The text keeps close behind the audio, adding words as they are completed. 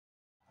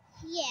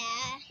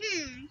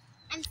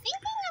I'm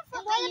thinking of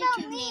what my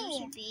YouTube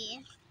name should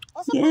be.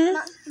 Also put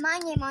my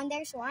name on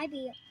there so I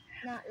be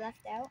not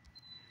left out.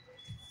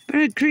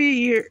 Better create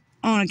your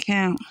own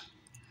account.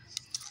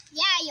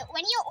 Yeah,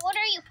 when you order,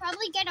 you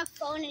probably get a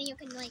phone and you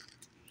can like...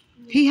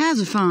 He has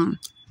a phone.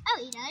 Oh,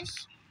 he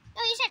does?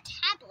 No, he's a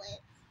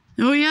tablet.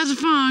 Oh, he has a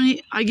phone.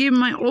 I gave him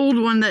my old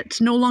one that's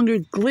no longer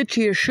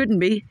glitchy or shouldn't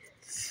be.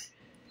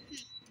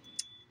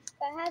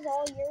 That has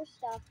all your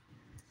stuff.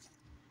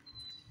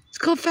 It's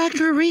called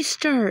factory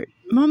restart.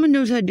 Mama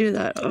knows how to do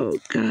that. Oh,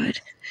 God.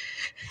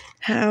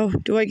 How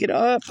do I get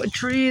up a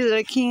tree that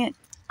I can't?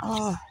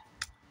 Oh.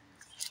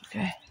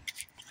 Okay.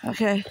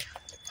 Okay.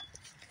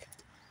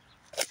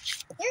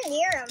 You're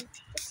near him.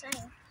 Just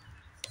saying.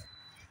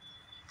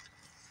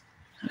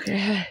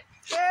 Okay.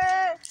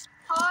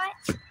 Hot.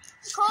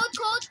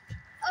 Cold.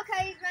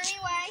 Okay, he's running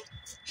away.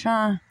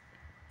 Shawn.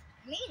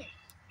 I mean it.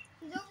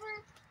 He's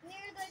over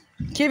near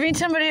the... Giving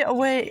somebody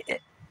away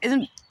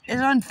is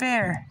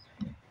unfair.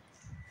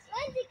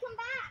 Lindsay, come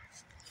back.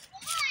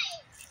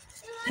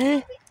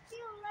 Why?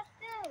 Feel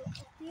left out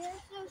here,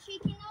 so she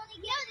can only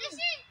get...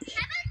 No,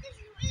 how about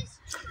this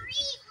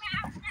tree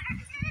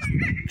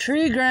grounder?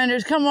 Tree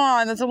grinders, come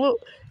on.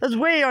 That's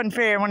way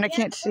unfair when I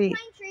can't see. We're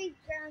playing tree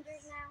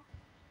grounders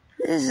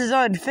now. This is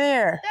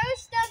unfair.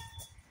 Those stuff,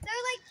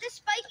 they're like the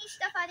spiky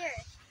stuff out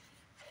there.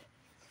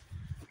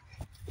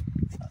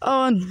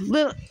 Oh, and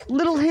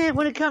little hint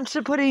when it comes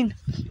to putting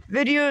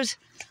videos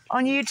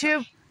on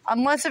YouTube,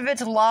 unless if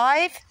it's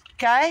live,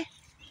 okay?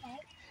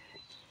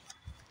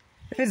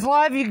 If it's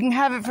live, you can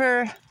have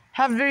the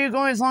video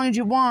going as long as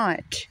you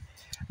want.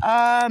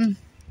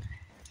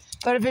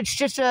 But if it's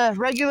just a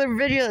regular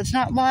video that's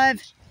not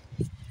live,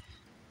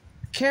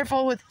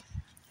 careful with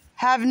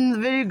having the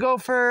video go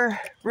for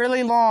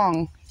really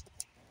long.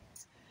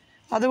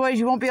 Otherwise,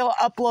 you won't be able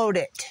to upload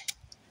it.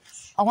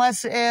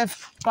 Unless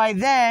if by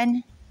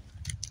then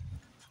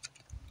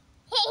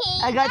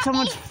I got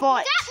someone's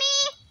foot. Got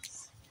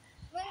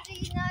me!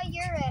 Lindsay, now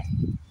you're it.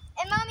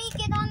 And Mommy,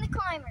 get on the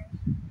climber.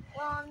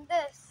 Well, on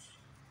this.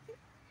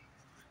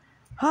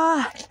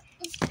 Okay,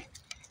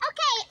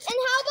 And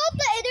how about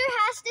the other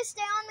has to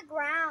stay on the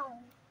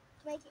ground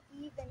to make it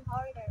even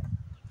harder?